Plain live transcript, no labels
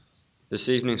This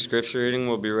evening's scripture reading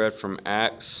will be read from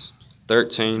Acts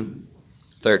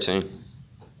 13:13.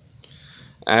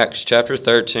 Acts chapter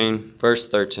 13, verse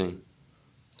 13.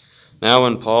 Now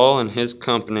when Paul and his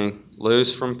company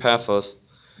loosed from Paphos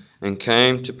and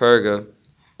came to Perga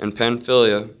and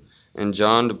Pamphylia, and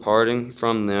John departing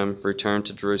from them returned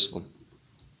to Jerusalem.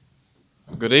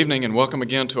 Good evening and welcome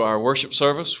again to our worship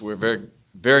service. We're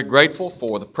very grateful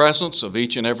for the presence of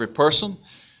each and every person.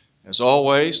 As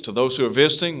always, to those who are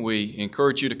visiting, we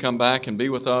encourage you to come back and be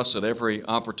with us at every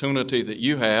opportunity that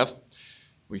you have.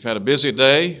 We've had a busy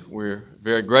day. We're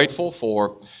very grateful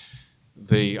for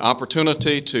the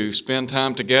opportunity to spend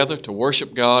time together to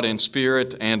worship God in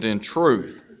spirit and in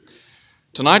truth.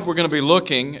 Tonight we're going to be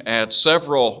looking at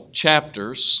several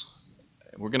chapters.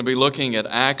 We're going to be looking at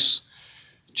Acts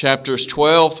chapters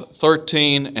 12,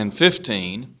 13, and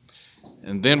 15.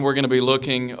 And then we're going to be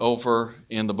looking over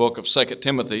in the book of 2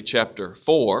 Timothy chapter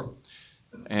 4,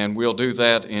 and we'll do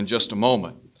that in just a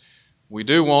moment. We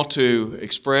do want to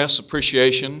express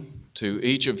appreciation to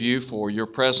each of you for your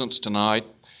presence tonight.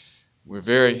 We're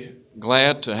very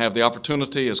glad to have the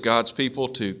opportunity as God's people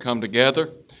to come together,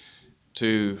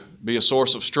 to be a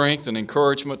source of strength and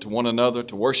encouragement to one another,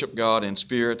 to worship God in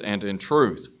spirit and in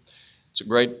truth. It's a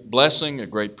great blessing, a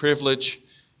great privilege,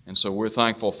 and so we're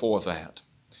thankful for that.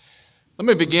 Let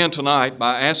me begin tonight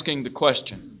by asking the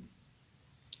question,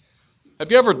 have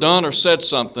you ever done or said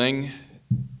something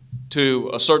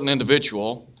to a certain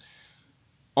individual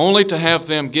only to have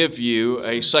them give you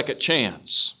a second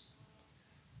chance?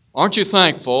 Aren't you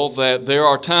thankful that there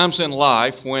are times in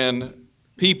life when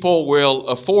people will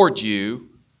afford you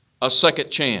a second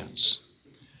chance?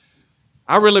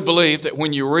 I really believe that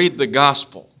when you read the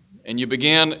gospel and you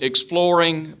begin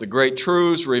exploring the great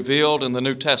truths revealed in the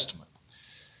New Testament,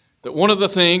 that one of the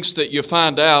things that you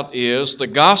find out is the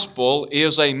gospel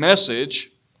is a message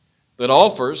that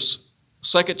offers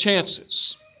second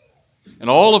chances. And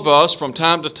all of us from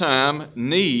time to time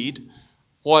need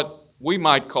what we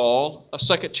might call a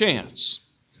second chance.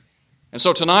 And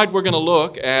so tonight we're going to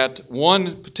look at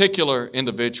one particular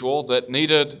individual that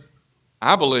needed,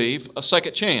 I believe, a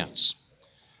second chance.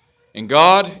 And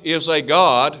God is a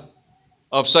God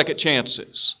of second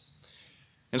chances.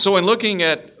 And so in looking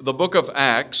at the book of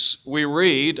Acts, we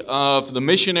read of the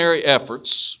missionary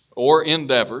efforts or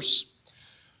endeavors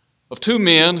of two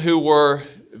men who were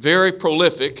very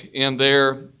prolific in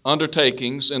their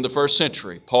undertakings in the first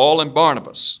century, Paul and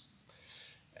Barnabas.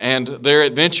 And their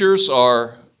adventures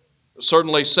are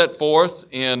certainly set forth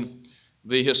in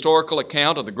the historical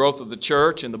account of the growth of the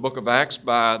church in the book of Acts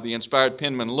by the inspired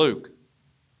penman Luke.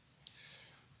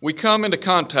 We come into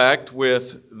contact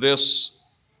with this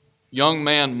young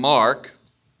man Mark,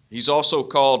 he's also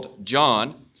called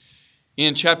John,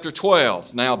 in chapter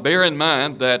 12. Now bear in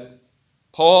mind that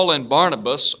Paul and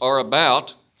Barnabas are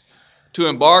about to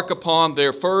embark upon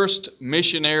their first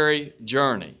missionary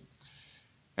journey.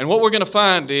 And what we're going to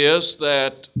find is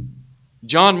that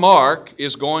John Mark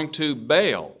is going to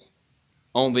bail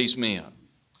on these men.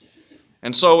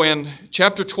 And so in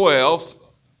chapter 12,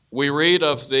 we read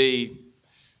of the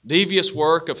devious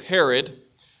work of Herod.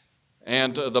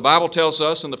 And the Bible tells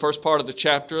us in the first part of the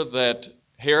chapter that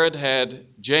Herod had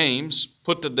James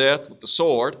put to death with the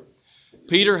sword.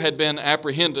 Peter had been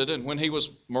apprehended, and when he was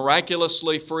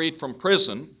miraculously freed from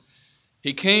prison,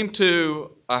 he came to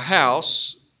a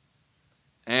house,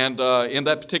 and in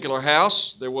that particular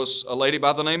house there was a lady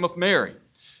by the name of Mary.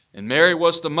 And Mary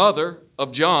was the mother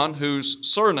of John, whose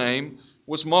surname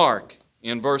was Mark,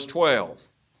 in verse 12.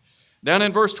 Down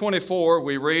in verse 24,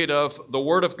 we read of the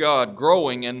Word of God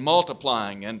growing and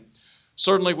multiplying, and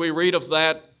certainly we read of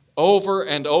that over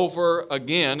and over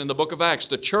again in the book of Acts.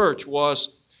 The church was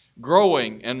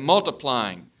growing and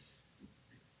multiplying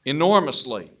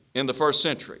enormously in the first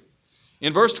century.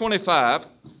 In verse 25,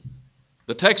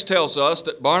 the text tells us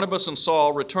that Barnabas and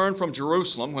Saul returned from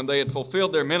Jerusalem when they had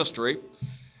fulfilled their ministry,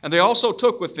 and they also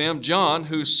took with them John,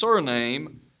 whose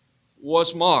surname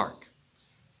was Mark.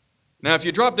 Now, if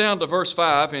you drop down to verse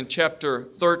 5 in chapter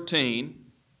 13,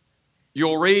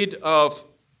 you'll read of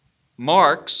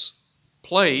Mark's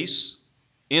place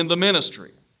in the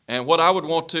ministry. And what I would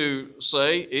want to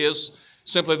say is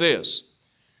simply this.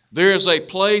 There is a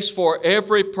place for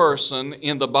every person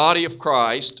in the body of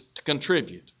Christ to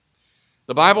contribute.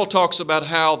 The Bible talks about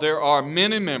how there are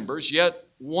many members, yet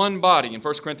one body in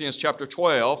 1 Corinthians chapter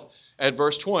 12 at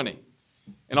verse 20.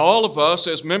 And all of us,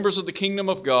 as members of the kingdom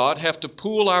of God, have to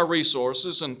pool our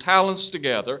resources and talents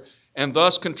together and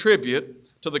thus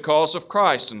contribute to the cause of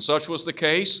Christ. And such was the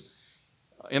case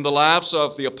in the lives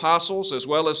of the apostles as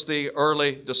well as the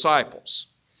early disciples.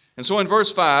 And so in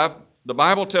verse 5, the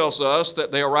Bible tells us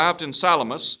that they arrived in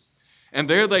Salamis, And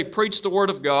there they preached the word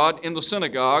of God in the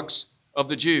synagogues of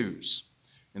the Jews.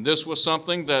 And this was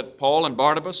something that Paul and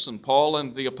Barnabas and Paul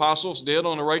and the apostles did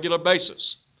on a regular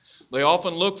basis. They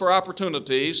often looked for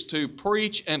opportunities to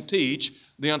preach and teach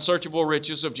the unsearchable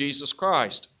riches of Jesus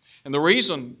Christ. And the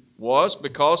reason was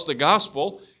because the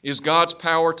gospel is God's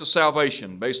power to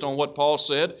salvation, based on what Paul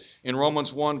said in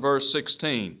Romans 1, verse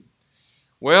 16.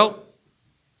 Well,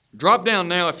 drop down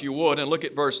now, if you would, and look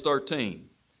at verse 13.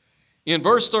 In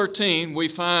verse 13, we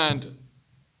find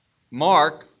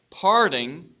Mark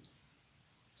parting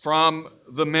from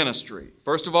the ministry.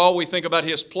 First of all, we think about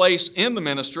his place in the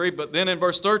ministry, but then in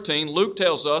verse 13, Luke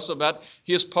tells us about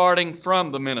his parting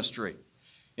from the ministry.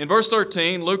 In verse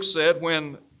 13, Luke said,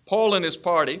 when Paul and his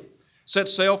party set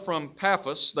sail from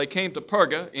Paphos, they came to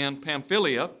Perga in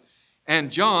Pamphylia,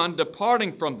 and John,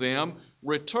 departing from them,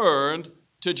 returned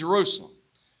to Jerusalem.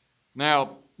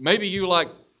 Now, maybe you, like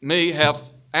me, have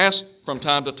asked from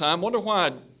time to time, wonder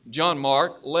why John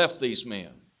Mark left these men.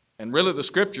 And really the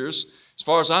Scriptures, as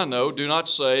far as I know, do not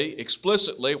say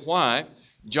explicitly why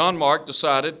John Mark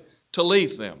decided to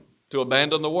leave them, to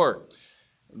abandon the work.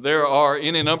 There are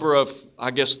any number of,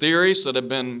 theories that have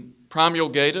been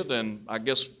promulgated, and I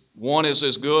guess one is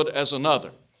as good as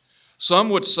another. Some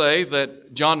would say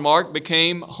that John Mark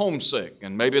became homesick,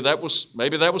 and maybe that was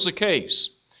the case.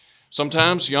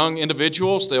 Sometimes young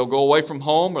individuals, they'll go away from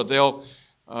home, or they'll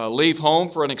leave home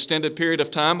for an extended period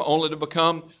of time only to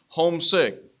become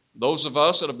homesick. Those of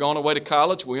us that have gone away to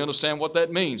college, we understand what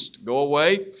that means. To go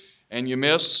away and you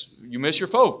miss your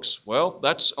folks. Well,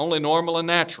 that's only normal and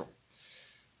natural.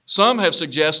 Some have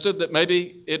suggested that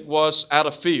maybe it was out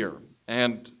of fear,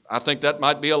 and I think that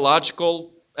might be a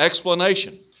logical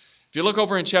explanation. If you look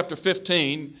over in chapter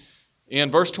 15,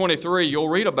 in verse 23, you'll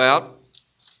read about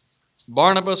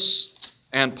Barnabas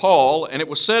and Paul, and it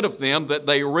was said of them that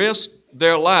they risked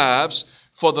their lives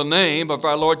for the name of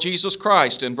our Lord Jesus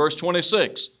Christ. In verse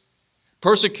 26,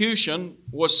 persecution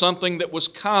was something that was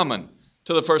common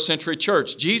to the first century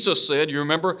church. Jesus said, you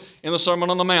remember in the Sermon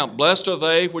on the Mount, blessed are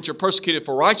they which are persecuted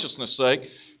for righteousness' sake,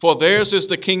 for theirs is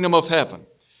the kingdom of heaven.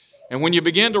 And when you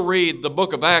begin to read the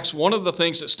book of Acts, one of the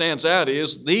things that stands out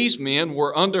is these men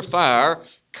were under fire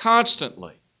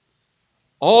constantly.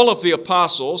 All of the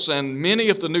apostles and many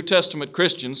of the New Testament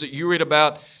Christians that you read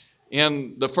about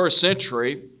in the first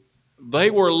century,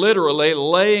 they were literally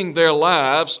laying their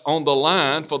lives on the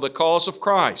line for the cause of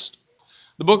Christ.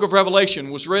 The book of Revelation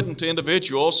was written to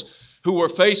individuals who were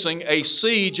facing a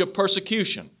siege of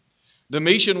persecution.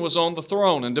 Domitian was on the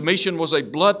throne, and Domitian was a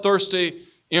bloodthirsty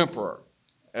emperor.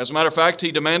 As a matter of fact,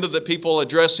 he demanded that people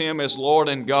address him as Lord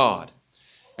and God.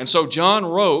 And so John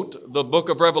wrote the book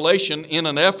of Revelation in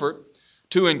an effort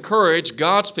to encourage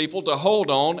God's people to hold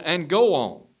on and go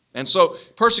on. And so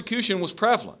persecution was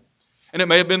prevalent. And it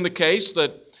may have been the case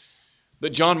that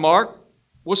John Mark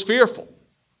was fearful.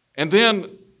 And then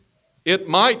it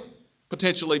might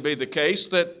potentially be the case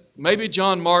that maybe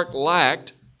John Mark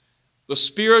lacked the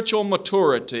spiritual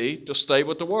maturity to stay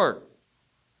with the work.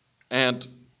 And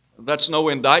that's no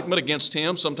indictment against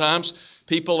him. Sometimes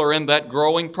people are in that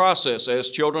growing process as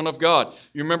children of God.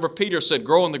 You remember Peter said,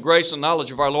 grow in the grace and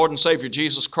knowledge of our Lord and Savior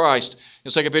Jesus Christ.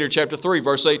 In 2 Peter chapter 3,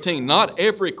 verse 18, not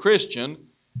every Christian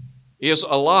is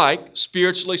alike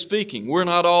spiritually speaking. We're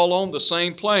not all on the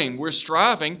same plane. We're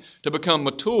striving to become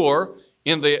mature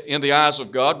in the eyes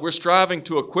of God. We're striving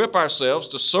to equip ourselves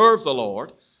to serve the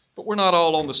Lord, but we're not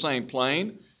all on the same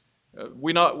plane.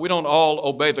 We don't all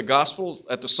obey the gospel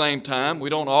at the same time. We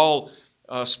don't all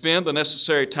spend the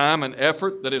necessary time and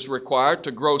effort that is required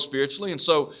to grow spiritually. And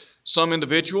so some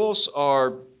individuals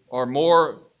are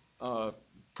more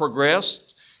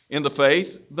progressed in the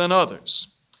faith than others.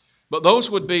 But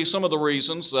those would be some of the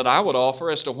reasons that I would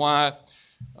offer as to why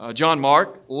John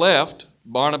Mark left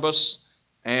Barnabas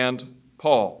and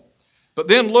Paul. But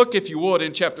then look, if you would,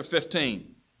 in chapter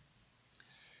 15.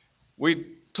 We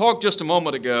talked just a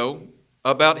moment ago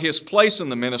about his place in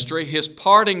the ministry, his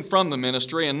parting from the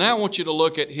ministry, and now I want you to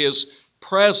look at his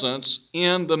presence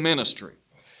in the ministry.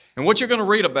 And what you're going to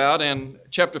read about in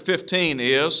chapter 15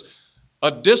 is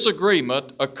a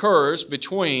disagreement occurs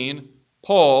between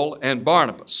Paul and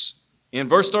Barnabas. In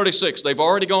verse 36, they've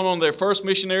already gone on their first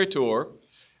missionary tour,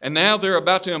 and now they're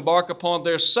about to embark upon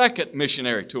their second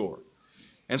missionary tour.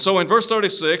 And so in verse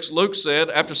 36, Luke said,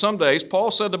 after some days,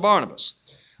 Paul said to Barnabas,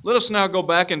 let us now go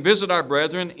back and visit our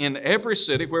brethren in every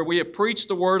city where we have preached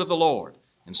the word of the Lord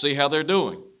and see how they're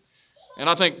doing. And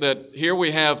I think that here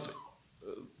we have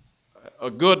a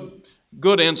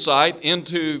good insight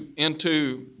into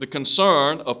the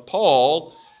concern of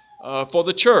Paul for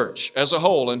the church as a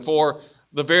whole and for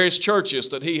the various churches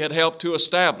that he had helped to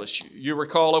establish. You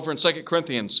recall over in 2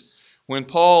 Corinthians when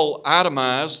Paul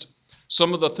itemized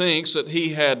some of the things that he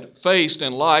had faced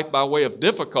in life by way of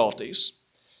difficulties.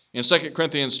 In 2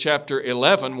 Corinthians chapter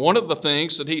 11, one of the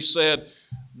things that he said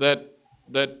that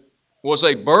was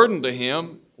a burden to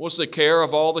him was the care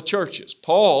of all the churches.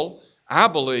 Paul, I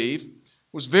believe,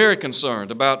 was very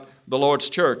concerned about the Lord's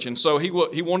church, and so he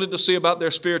wanted to see about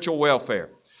their spiritual welfare.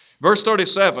 Verse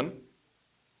 37,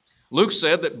 Luke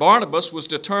said that Barnabas was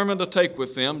determined to take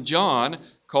with them John,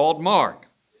 called Mark.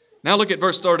 Now look at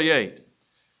verse 38.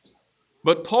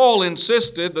 But Paul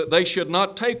insisted that they should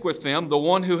not take with them the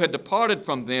one who had departed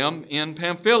from them in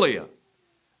Pamphylia,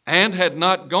 and had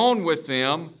not gone with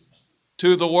them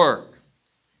to the work.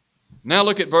 Now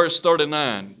look at verse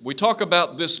 39. We talk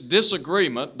about this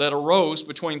disagreement that arose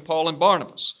between Paul and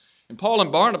Barnabas. And Paul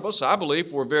and Barnabas, I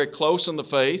believe, were very close in the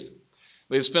faith.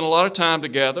 They had spent a lot of time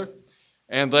together,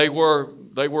 and they were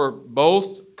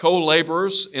both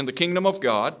co-laborers in the kingdom of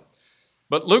God.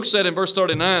 But Luke said in verse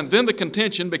 39, then the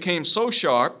contention became so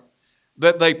sharp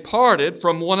that they parted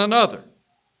from one another.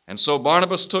 And so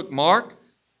Barnabas took Mark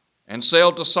and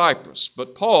sailed to Cyprus.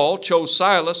 But Paul chose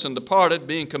Silas and departed,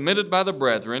 being committed by the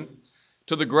brethren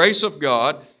to the grace of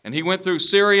God. And he went through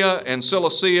Syria and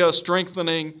Cilicia,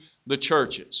 strengthening the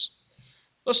churches.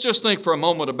 Let's just think for a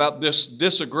moment about this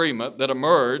disagreement that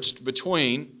emerged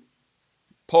between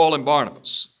Paul and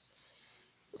Barnabas.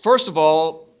 First of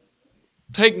all,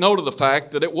 take note of the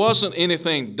fact that it wasn't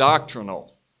anything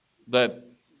doctrinal that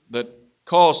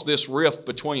caused this rift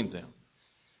between them.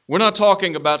 We're not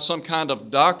talking about some kind of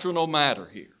doctrinal matter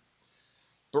here,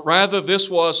 but rather this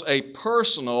was a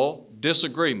personal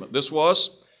disagreement. This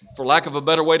was, for lack of a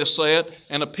better way to say it,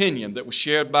 an opinion that was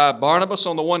shared by Barnabas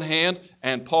on the one hand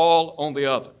and Paul on the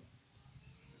other.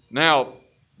 Now,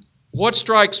 what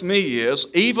strikes me is,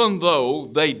 even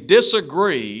though they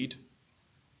disagreed,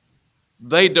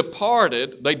 they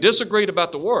disagreed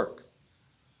about the work,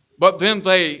 but then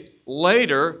they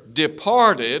later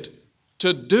departed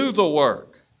to do the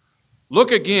work.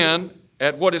 Look again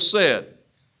at what is said.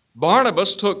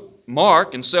 Barnabas took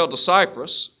Mark and sailed to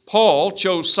Cyprus. Paul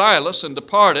chose Silas and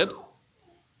departed,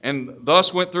 and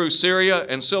thus went through Syria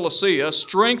and Cilicia,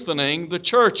 strengthening the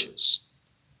churches.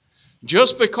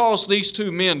 Just because these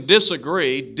two men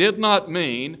disagreed did not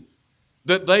mean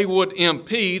that they would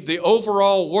impede the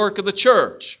overall work of the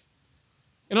church.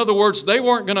 In other words, they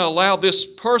weren't going to allow this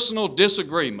personal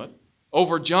disagreement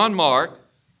over John Mark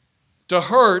to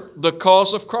hurt the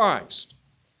cause of Christ.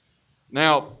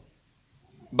 Now,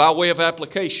 by way of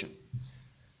application,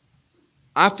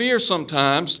 I fear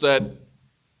sometimes that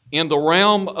in the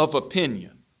realm of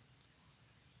opinion,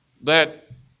 that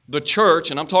the church,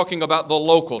 and I'm talking about the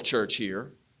local church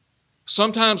here,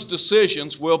 sometimes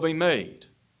decisions will be made.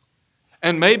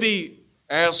 And maybe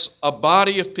as a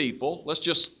body of people, let's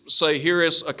just say here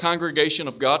is a congregation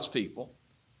of God's people,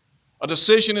 a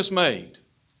decision is made.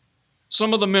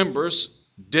 Some of the members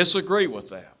disagree with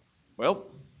that. Well,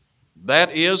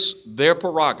 that is their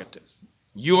prerogative.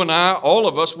 You and I, all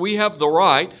of us, we have the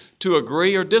right to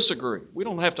agree or disagree. We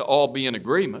don't have to all be in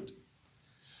agreement.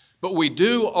 But we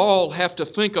do all have to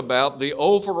think about the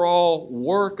overall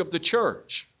work of the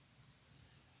church.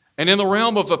 And in the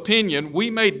realm of opinion,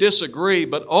 we may disagree,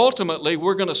 but ultimately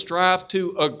we're going to strive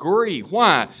to agree.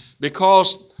 Why?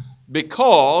 Because the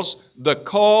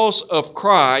cause of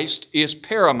Christ is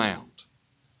paramount.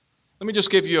 Let me just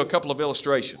give you a couple of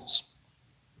illustrations.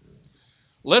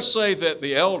 Let's say that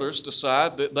the elders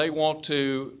decide that they want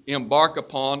to embark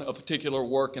upon a particular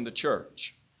work in the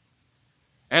church.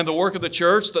 And the work of the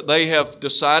church that they have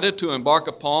decided to embark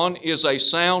upon is a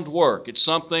sound work. It's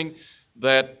something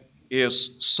that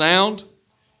is sound.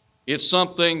 It's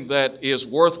something that is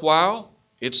worthwhile.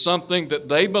 It's something that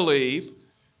they believe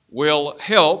will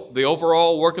help the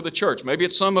overall work of the church. Maybe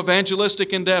it's some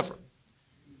evangelistic endeavor.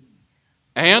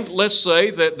 And let's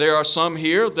say that there are some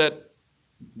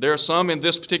in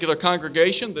this particular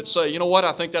congregation that say, you know what,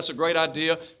 I think that's a great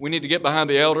idea. We need to get behind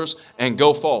the elders and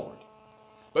go forward.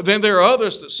 But then there are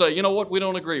others that say, you know what, we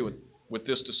don't agree with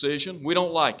this decision. We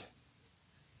don't like it.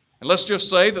 And let's just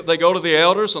say that they go to the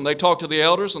elders and they talk to the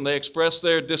elders and they express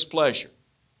their displeasure.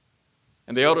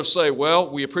 And the elders say,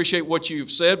 well, we appreciate what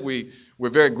you've said. We're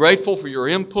very grateful for your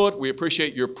input. We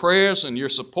appreciate your prayers and your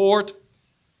support.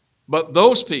 But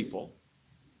those people,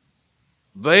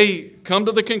 they come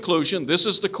to the conclusion, this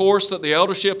is the course that the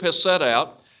eldership has set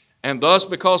out, and thus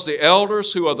because the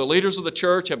elders who are the leaders of the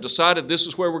church have decided this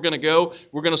is where we're going to go,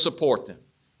 we're going to support them.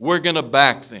 We're going to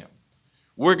back them.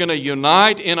 We're going to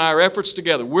unite in our efforts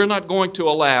together. We're not going to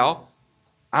allow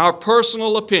our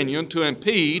personal opinion to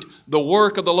impede the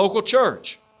work of the local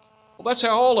church. Well, that's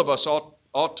how all of us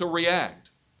ought to react.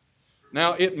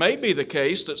 Now, it may be the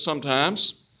case that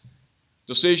sometimes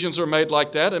decisions are made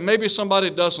like that, and maybe somebody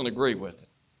doesn't agree with it.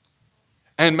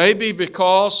 And maybe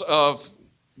because of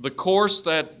the course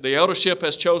that the eldership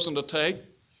has chosen to take,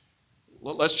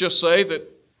 let's just say that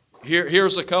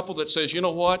here's a couple that says, you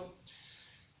know what?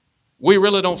 We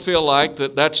really don't feel like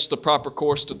that's the proper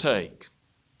course to take.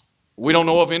 We don't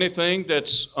know of anything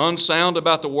that's unsound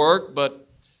about the work, but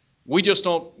we just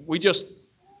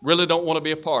really don't want to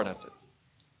be a part of it.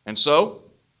 And so,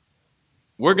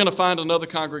 we're going to find another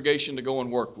congregation to go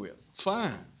and work with.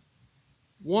 Fine.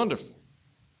 Wonderful.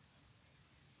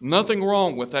 Nothing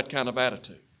wrong with that kind of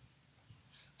attitude.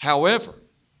 However,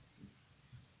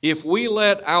 if we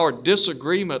let our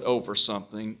disagreement over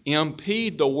something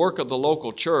impede the work of the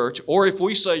local church, or if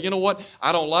we say, you know what,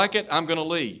 I don't like it, I'm going to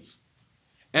leave.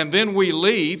 And then we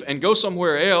leave and go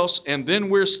somewhere else, and then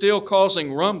we're still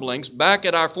causing rumblings back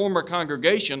at our former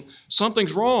congregation,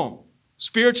 something's wrong,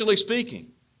 spiritually speaking.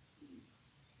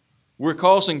 We're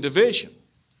causing division.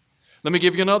 Let me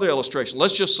give you another illustration.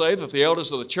 Let's just say that the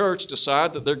elders of the church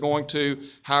decide that they're going to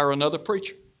hire another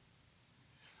preacher.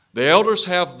 The elders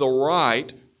have the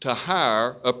right to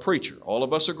hire a preacher. All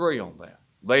of us agree on that.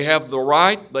 They have the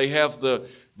right, they have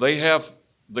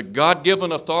the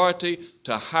God-given authority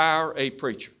to hire a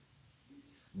preacher.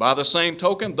 By the same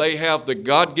token, they have the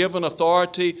God-given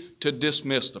authority to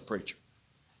dismiss the preacher.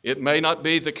 It may not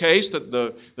be the case that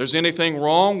there's anything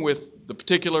wrong with the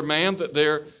particular man that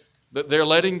they're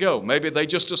letting go. Maybe they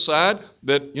just decide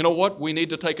that, you know what, we need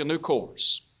to take a new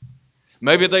course.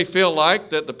 Maybe they feel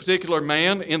like that the particular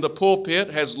man in the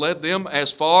pulpit has led them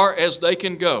as far as they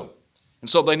can go. And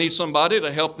so they need somebody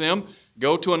to help them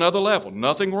go to another level.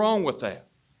 Nothing wrong with that.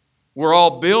 We're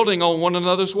all building on one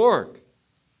another's work.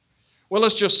 Well,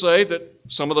 let's just say that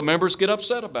some of the members get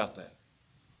upset about that.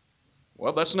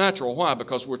 Well, that's natural. Why?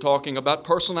 Because we're talking about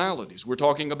personalities. We're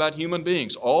talking about human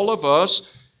beings. All of us,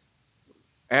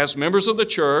 as members of the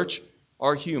church,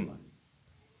 are human.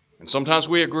 And sometimes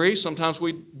we agree, sometimes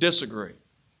we disagree.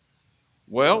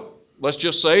 Well, let's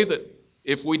just say that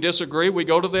if we disagree, we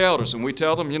go to the elders and we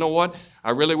tell them, you know what, I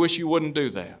really wish you wouldn't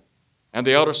do that. And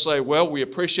the elders say, well, we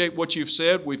appreciate what you've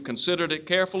said. We've considered it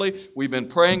carefully. We've been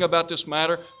praying about this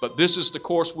matter, but this is the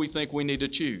course we think we need to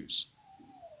choose.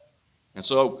 And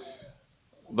so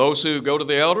those who go to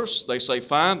the elders, they say,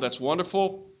 fine, that's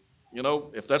wonderful. You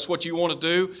know, if that's what you want to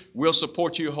do, we'll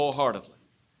support you wholeheartedly.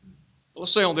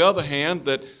 Let's say, on the other hand,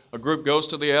 that a group goes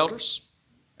to the elders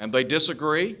and they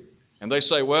disagree and they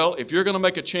say, well, if you're going to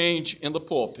make a change in the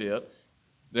pulpit,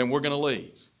 then we're going to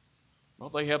leave. Well,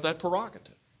 they have that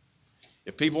prerogative.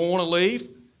 If people want to leave,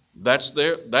 that's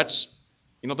their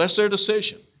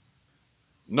decision.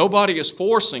 Nobody is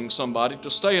forcing somebody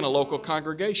to stay in a local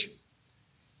congregation.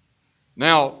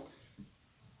 Now,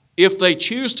 if they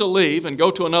choose to leave and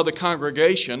go to another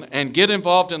congregation and get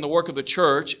involved in the work of the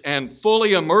church and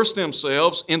fully immerse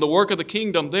themselves in the work of the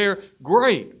kingdom there,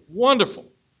 great, wonderful.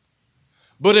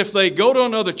 But if they go to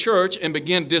another church and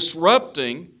begin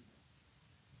disrupting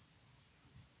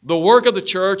the work of the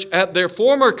church at their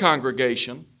former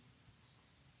congregation,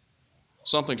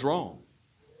 something's wrong.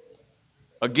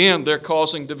 Again, they're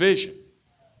causing division.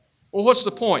 Well, what's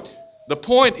the point? The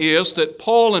point is that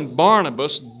Paul and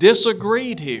Barnabas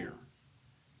disagreed here.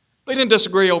 They didn't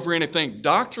disagree over anything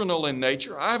doctrinal in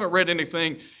nature. I haven't read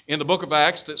anything in the book of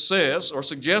Acts that says or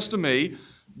suggests to me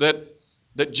that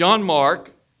John Mark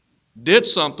did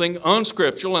something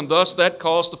unscriptural and thus that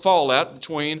caused the fallout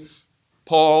between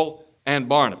Paul and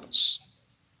Barnabas.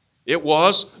 It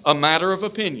was a matter of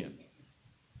opinion.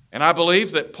 And I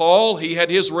believe that Paul, he had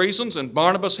his reasons and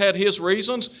Barnabas had his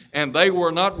reasons, and they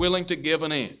were not willing to give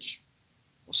an inch.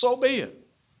 Well, so be it.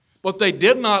 But they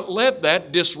did not let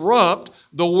that disrupt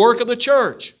the work of the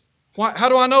church. Why? How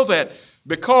do I know that?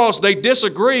 Because they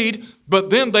disagreed, but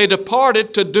then they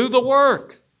departed to do the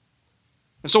work.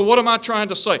 And so what am I trying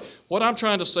to say? What I'm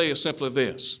trying to say is simply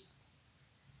this.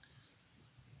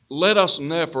 Let us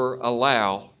never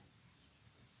allow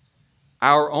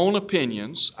our own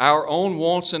opinions, our own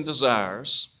wants and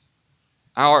desires,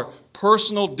 our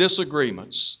personal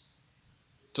disagreements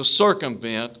to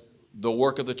circumvent the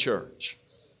work of the church.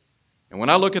 And when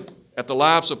I look at the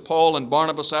lives of Paul and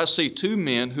Barnabas, I see two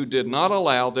men who did not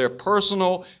allow their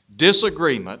personal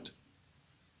disagreement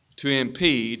to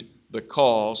impede the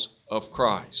cause of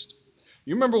Christ.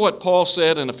 You remember what Paul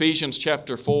said in Ephesians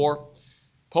chapter 4?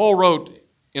 Paul wrote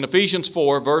in Ephesians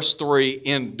 4, verse 3,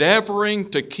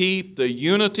 endeavoring to keep the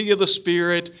unity of the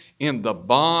Spirit in the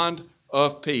bond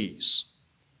of peace.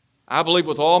 I believe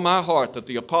with all my heart that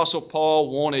the Apostle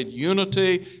Paul wanted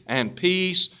unity and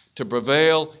peace to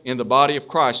prevail in the body of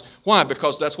Christ. Why?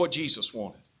 Because that's what Jesus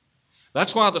wanted.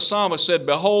 That's why the psalmist said,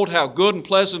 "Behold, how good and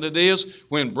pleasant it is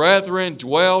when brethren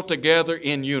dwell together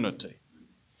in unity."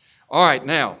 All right,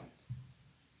 now,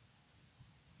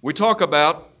 we talk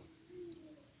about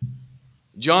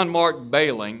John Mark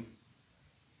bailing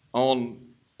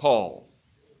on Paul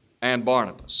and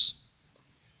Barnabas.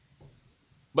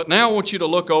 But now I want you to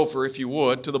look over, if you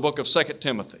would, to the book of 2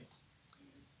 Timothy.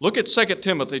 Look at 2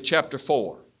 Timothy chapter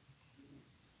 4.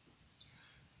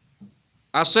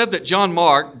 I said that John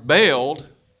Mark bailed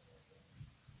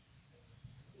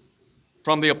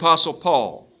from the Apostle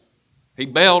Paul. He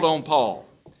bailed on Paul.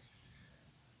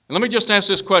 And let me just ask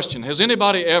this question. Has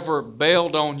anybody ever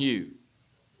bailed on you?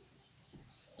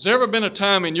 Has there ever been a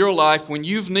time in your life when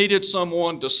you've needed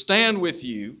someone to stand with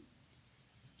you?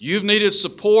 You've needed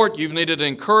support, you've needed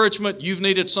encouragement, you've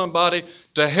needed somebody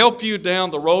to help you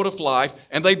down the road of life,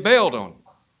 and they bailed on you.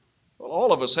 Well,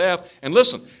 all of us have. And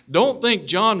listen, don't think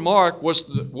John Mark was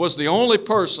the only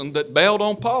person that bailed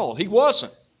on Paul. He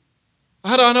wasn't.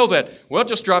 How do I know that? Well,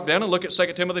 just drop down and look at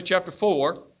 2 Timothy chapter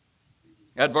 4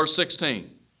 at verse 16.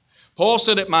 Paul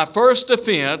said, "At my first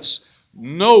offense,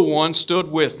 no one stood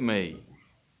with me."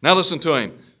 Now listen to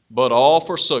him. "But all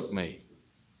forsook me.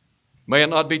 May it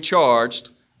not be charged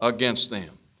against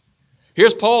them."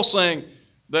 Here's Paul saying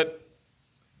that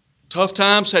tough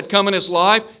times had come in his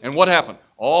life, and what happened?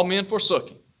 All men forsook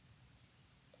him.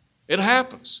 It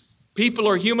happens. People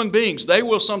are human beings. They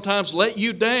will sometimes let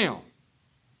you down.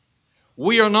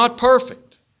 We are not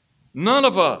perfect. None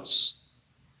of us.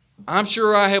 I'm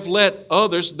sure I have let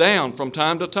others down from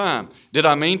time to time. Did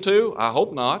I mean to? I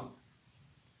hope not.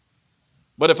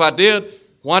 But if I did,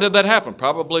 why did that happen?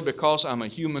 Probably because I'm a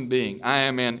human being. I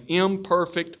am an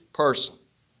imperfect person.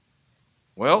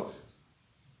 Well,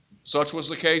 such was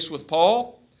the case with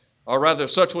Paul, or rather,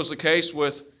 such was the case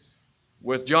with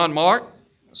John Mark.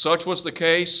 Such was the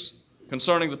case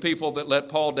concerning the people that let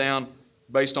Paul down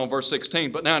based on verse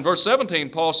 16. But now in verse 17,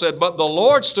 Paul said, "But the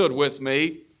Lord stood with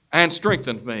me and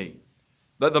strengthened me,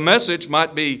 that the message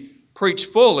might be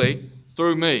preached fully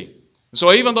through me."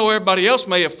 So even though everybody else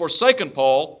may have forsaken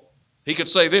Paul, he could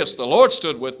say this: "The Lord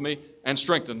stood with me and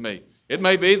strengthened me." It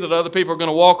may be that other people are going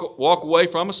to walk away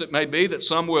from us. It may be that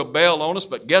some will bail on us.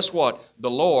 But guess what? The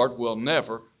Lord will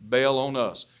never bail on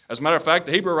us. As a matter of fact,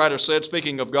 the Hebrew writer said,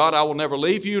 speaking of God, "I will never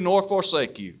leave you nor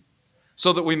forsake you,"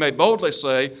 so that we may boldly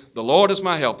say, "The Lord is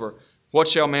my helper. What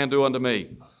shall man do unto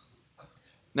me?"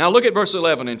 Now look at verse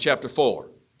 11 in chapter 4.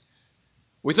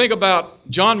 We think about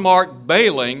John Mark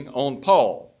bailing on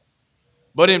Paul.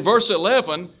 But in verse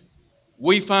 11,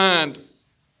 we find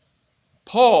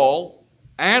Paul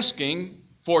asking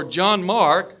for John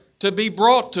Mark to be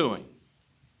brought to him.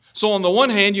 So on the one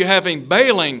hand, you have him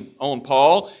bailing on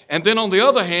Paul, and then on the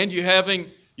other hand, you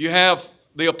have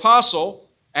the apostle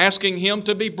asking him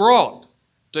to be brought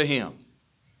to him.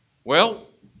 Well,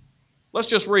 let's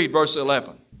just read verse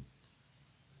 11.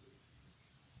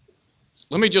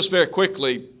 Let me just very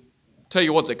quickly tell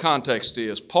you what the context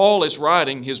is. Paul is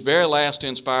writing his very last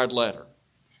inspired letter.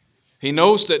 He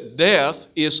knows that death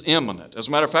is imminent. As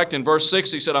a matter of fact, in verse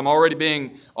 6, he said, "I'm already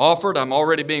being offered, I'm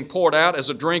already being poured out as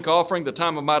a drink offering. The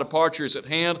time of my departure is at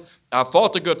hand. I've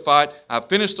fought the good fight. I've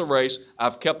finished the race.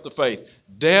 I've kept the faith."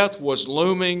 Death was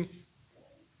looming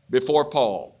before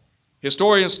Paul.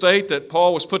 Historians state that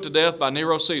Paul was put to death by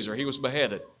Nero Caesar. He was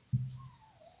beheaded.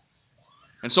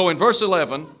 And so in verse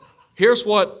 11, here's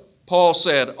what Paul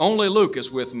said: "Only Luke is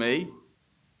with me."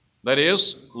 That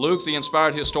is, Luke, the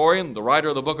inspired historian, the writer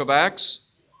of the book of Acts,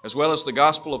 as well as the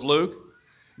Gospel of Luke.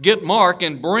 "Get Mark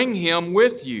and bring him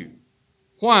with you."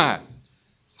 Why?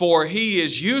 "For he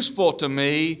is useful to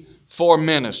me for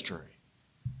ministry."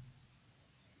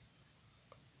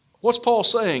 What's Paul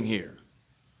saying here?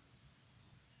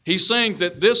 He's saying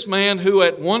that this man who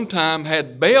at one time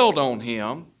had bailed on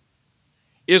him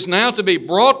is now to be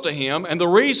brought to him, and the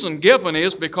reason given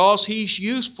is because he's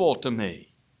useful to me.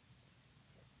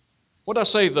 What I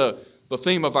say the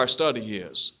theme of our study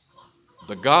is?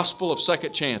 The gospel of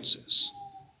second chances.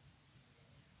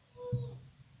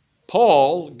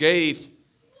 Paul gave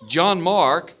John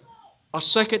Mark a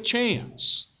second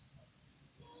chance.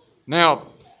 Now,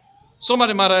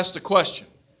 somebody might ask the question,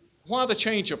 why the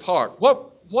change of heart?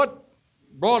 What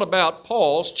brought about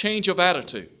Paul's change of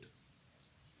attitude?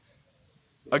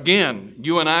 Again,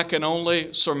 you and I can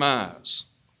only surmise.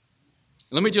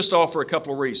 Let me just offer a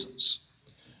couple of reasons.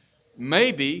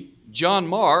 Maybe John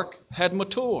Mark had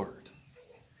matured.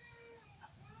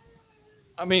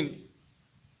 I mean,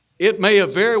 it may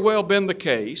have very well been the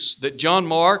case that John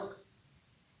Mark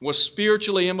was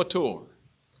spiritually immature.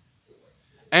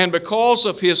 And because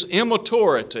of his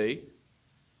immaturity,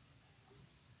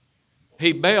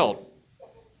 he bailed.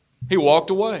 He walked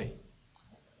away.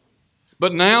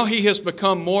 but now he has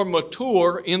become more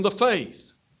mature in the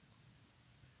faith.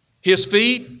 His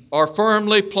feet are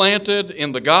firmly planted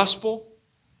in the gospel.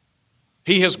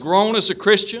 He has grown as a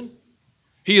Christian.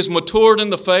 He has matured in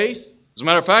the faith. As a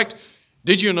matter of fact,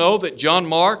 did you know that John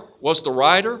Mark was the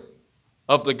writer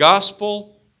of the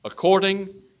gospel according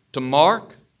to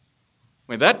Mark?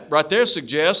 I mean, that right there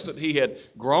suggests that he had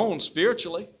grown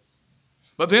spiritually.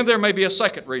 But then there may be a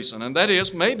second reason, and that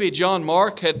is maybe John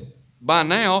Mark had by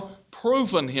now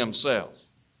proven himself.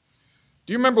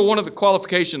 Do you remember one of the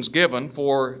qualifications given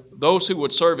for those who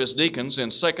would serve as deacons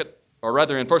in 1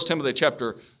 Timothy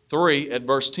chapter 3 at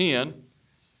verse 10?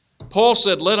 Paul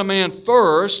said, "Let a man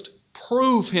first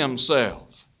prove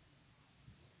himself."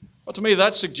 Well, to me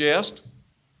that suggests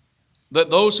that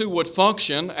those who would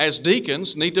function as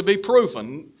deacons need to be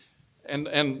proven.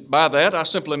 And by that I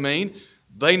simply mean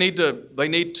they need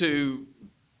to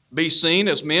be seen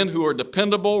as men who are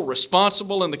dependable,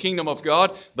 responsible in the kingdom of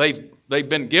God. They've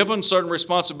been given certain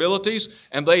responsibilities,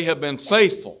 and they have been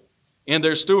faithful in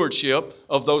their stewardship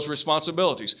of those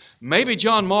responsibilities. Maybe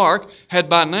John Mark had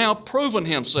by now proven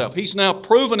himself. He's now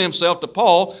proven himself to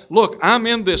Paul, "Look, I'm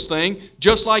in this thing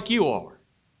just like you are."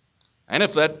 And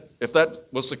if that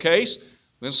was the case,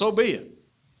 then so be it.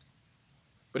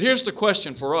 But here's the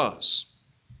question for us.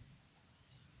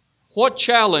 What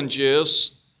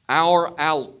challenges our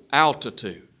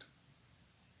altitude?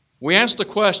 We ask the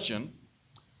question,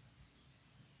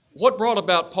 what brought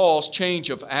about Paul's change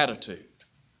of attitude?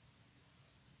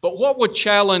 But what would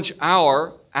challenge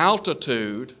our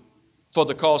altitude for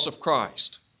the cause of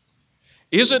Christ?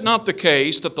 Is it not the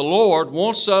case that the Lord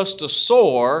wants us to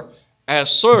soar as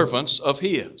servants of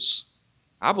His?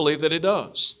 I believe that He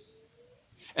does.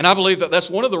 And I believe that that's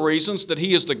one of the reasons that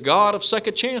He is the God of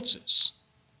second chances.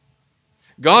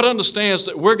 God understands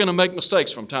that we're going to make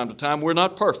mistakes from time to time. We're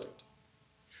not perfect.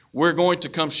 We're going to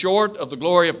come short of the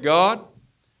glory of God.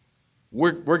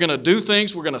 We're going to do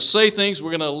things, we're going to say things,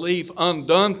 we're going to leave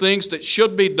undone things that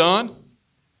should be done.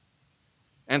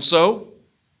 And so,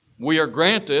 we are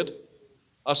granted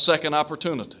a second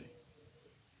opportunity.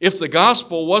 If the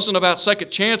gospel wasn't about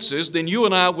second chances, then you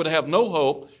and I would have no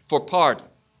hope for pardon.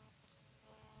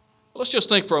 Let's just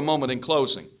think for a moment in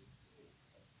closing.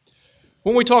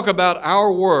 When we talk about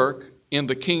our work in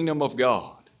the kingdom of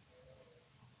God,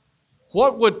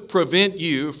 what would prevent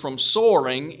you from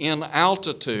soaring in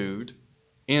altitude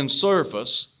in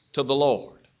service to the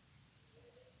Lord?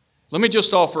 Let me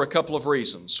just offer a couple of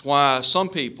reasons why some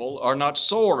people are not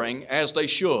soaring as they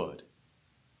should,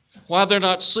 why they're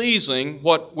not seizing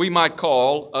what we might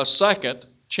call a second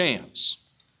chance.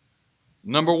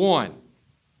 Number one,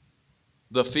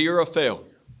 the fear of failure.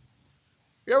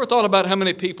 You ever thought about how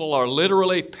many people are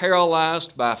literally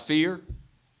paralyzed by fear?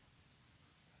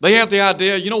 They have the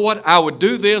idea, you know what, I would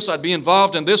do this, I'd be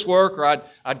involved in this work, or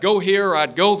I'd go here, or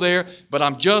I'd go there, but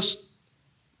I'm just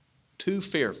too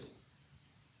fearful.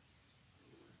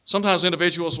 Sometimes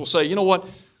individuals will say, you know what,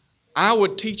 I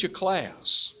would teach a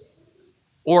class,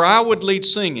 or I would lead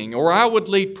singing, or I would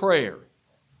lead prayer,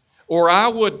 or I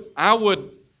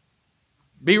would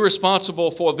be responsible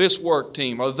for this work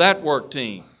team or that work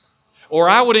team, or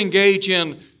I would engage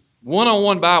in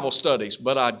one-on-one Bible studies,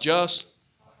 but I just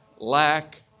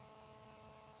lack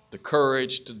the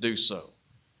courage to do so.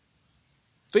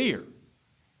 Fear.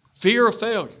 Fear of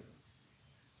failure.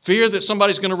 Fear that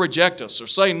somebody's going to reject us or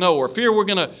say no, or fear we're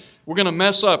going to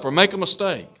mess up or make a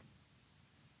mistake.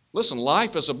 Listen,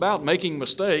 life is about making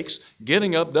mistakes,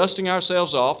 getting up, dusting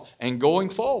ourselves off, and going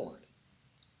forward.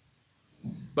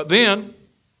 But then,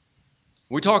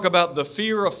 we talk about the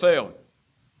fear of failure.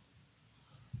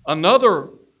 Another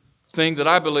thing that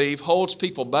I believe holds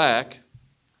people back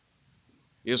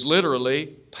is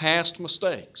literally past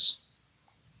mistakes.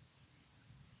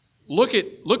 Look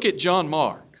at John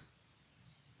Mark.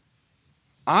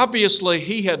 Obviously,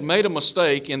 he had made a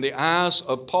mistake in the eyes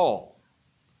of Paul.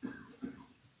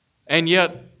 And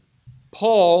yet,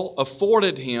 Paul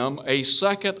afforded him a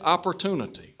second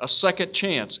opportunity, a second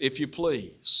chance, if you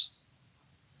please.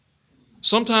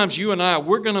 Sometimes you and I,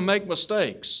 we're going to make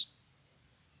mistakes.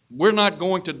 We're not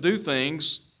going to do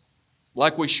things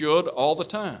like we should all the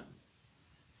time.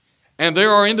 And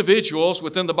there are individuals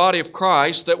within the body of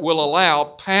Christ that will allow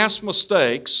past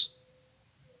mistakes.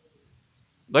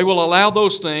 They will allow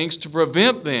those things to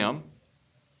prevent them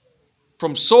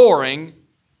from soaring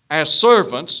as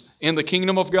servants in the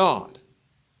kingdom of God.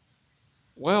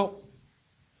 Well,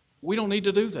 we don't need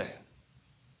to do that.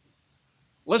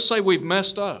 Let's say we've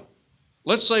messed up.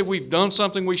 Let's say we've done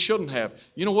something we shouldn't have.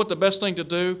 You know what the best thing to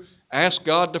do? Ask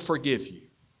God to forgive you.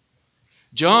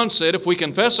 John said if we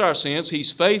confess our sins,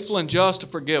 He's faithful and just to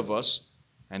forgive us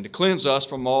and to cleanse us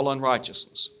from all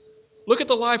unrighteousness. Look at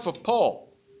the life of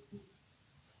Paul.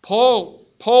 Paul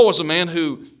was a man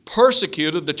who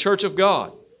persecuted the church of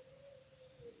God.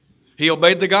 He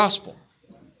obeyed the gospel.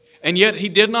 And yet he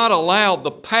did not allow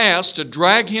the past to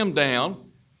drag him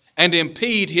down and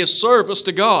impede his service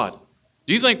to God.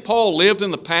 Do you think Paul lived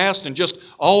in the past and just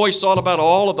always thought about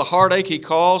all of the heartache he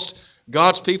caused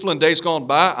God's people in days gone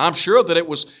by? I'm sure that it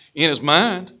was in his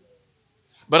mind.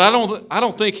 But I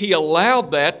don't think he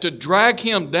allowed that to drag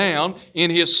him down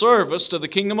in his service to the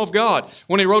kingdom of God.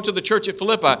 When he wrote to the church at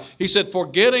Philippi, he said,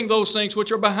 forgetting those things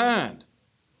which are behind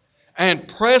and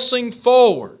pressing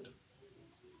forward.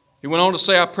 He went on to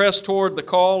say, I press toward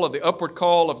the upward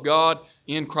call of God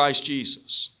in Christ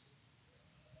Jesus.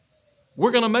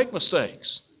 We're going to make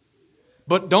mistakes.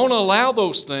 But don't allow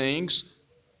those things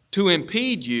to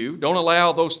impede you. Don't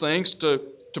allow those things to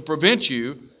prevent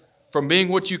you from being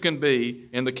what you can be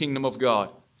in the kingdom of God.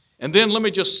 And then let me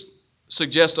just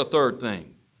suggest a third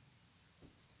thing.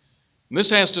 And this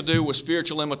has to do with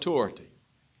spiritual immaturity.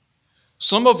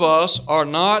 Some of us are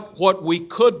not what we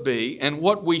could be and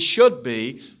what we should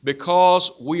be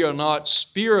because we are not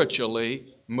spiritually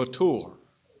mature.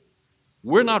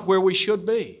 We're not where we should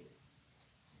be.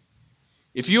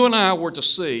 If you and I were to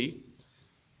see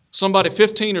somebody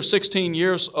 15 or 16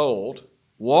 years old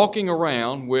walking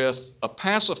around with a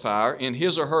pacifier in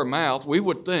his or her mouth, we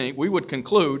would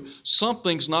conclude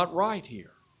something's not right here.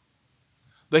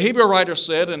 The Hebrew writer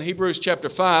said in Hebrews chapter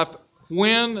 5,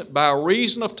 when by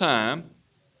reason of time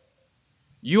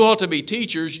you ought to be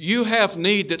teachers, you have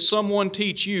need that someone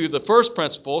teach you the first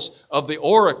principles of the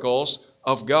oracles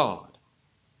of God.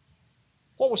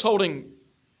 What was holding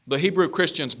the Hebrew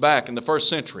Christians back in the first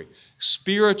century?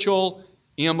 Spiritual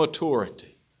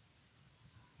immaturity.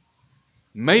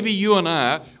 Maybe you and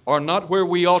I are not where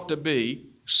we ought to be,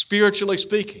 spiritually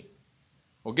speaking.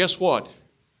 Well, guess what?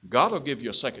 God will give you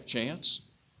a second chance.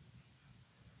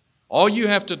 All you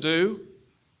have to do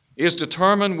is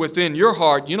determine within your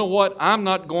heart, you know what? I'm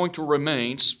not going to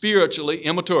remain spiritually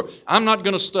immature. I'm not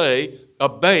going to stay a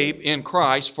babe in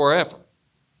Christ forever.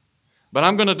 But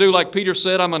I'm going to do like Peter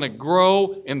said, I'm going to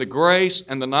grow in the grace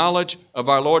and the knowledge of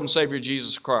our Lord and Savior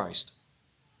Jesus Christ.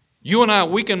 You and I,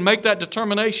 we can make that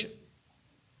determination.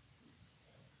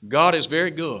 God is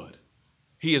very good.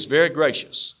 He is very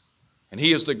gracious. And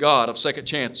He is the God of second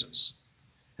chances.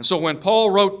 And so when Paul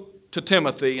wrote to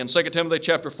Timothy in 2 Timothy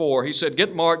chapter 4, he said,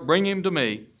 get Mark, bring him to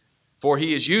me, for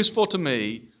he is useful to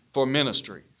me for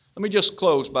ministry. Let me just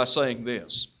close by saying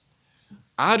this.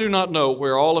 I do not know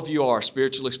where all of you are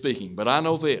spiritually speaking, but I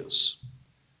know this.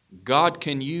 God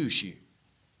can use you.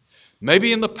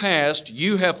 Maybe in the past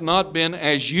you have not been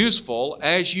as useful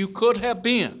as you could have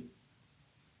been.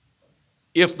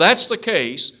 If that's the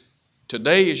case,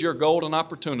 today is your golden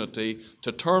opportunity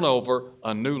to turn over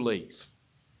a new leaf.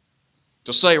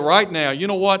 To say right now, you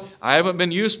know what, I haven't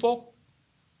been useful,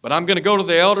 but I'm going to go to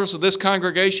the elders of this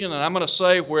congregation and I'm going to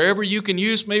say, wherever you can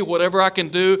use me, whatever I can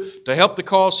do to help the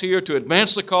cause here, to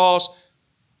advance the cause,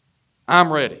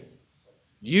 I'm ready.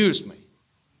 Use me.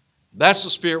 That's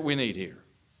the spirit we need here.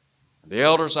 The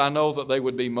elders, I know that they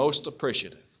would be most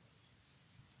appreciative.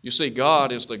 You see,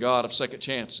 God is the God of second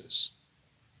chances.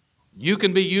 You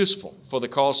can be useful for the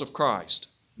cause of Christ.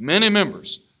 Many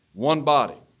members, one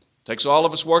body. Takes all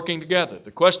of us working together.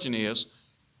 The question is,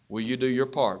 will you do your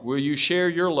part? Will you share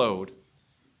your load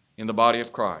in the body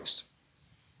of Christ?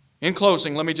 In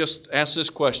closing, let me just ask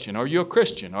this question. Are you a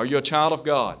Christian? Are you a child of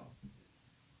God?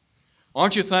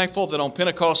 Aren't you thankful that on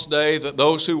Pentecost Day that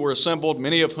those who were assembled,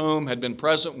 many of whom had been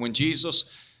present when Jesus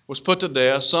was put to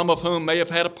death, some of whom may have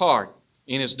had a part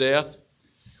in His death,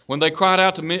 when they cried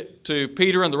out to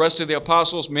Peter and the rest of the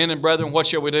apostles, men and brethren, what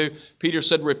shall we do? Peter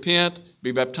said, repent,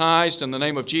 be baptized in the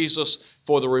name of Jesus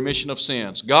for the remission of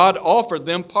sins. God offered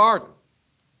them pardon.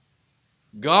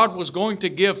 God was going to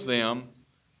give them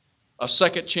a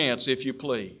second chance, if you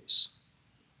please.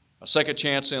 A second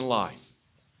chance in life.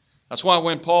 That's why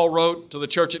when Paul wrote to the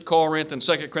church at Corinth in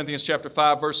 2 Corinthians chapter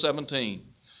 5, verse 17,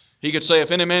 he could say,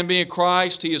 if any man be in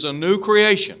Christ, he is a new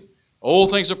creation.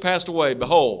 Old things are passed away.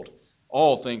 Behold,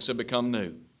 all things have become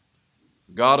new.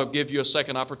 God will give you a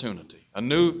second opportunity, a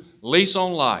new lease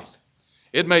on life.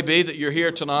 It may be that you're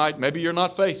here tonight. Maybe you're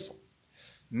not faithful.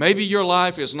 Maybe your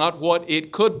life is not what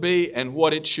it could be and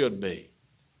what it should be.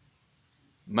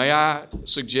 May I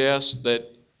suggest that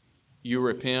you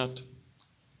repent?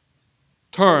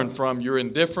 Turn from your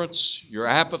indifference, your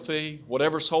apathy,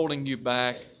 whatever's holding you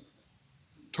back.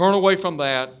 Turn away from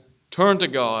that. Turn to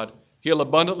God. He'll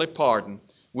abundantly pardon.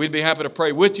 We'd be happy to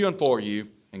pray with you and for you,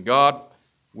 and God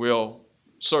will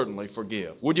certainly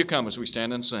forgive. Would you come as we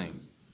stand and sing?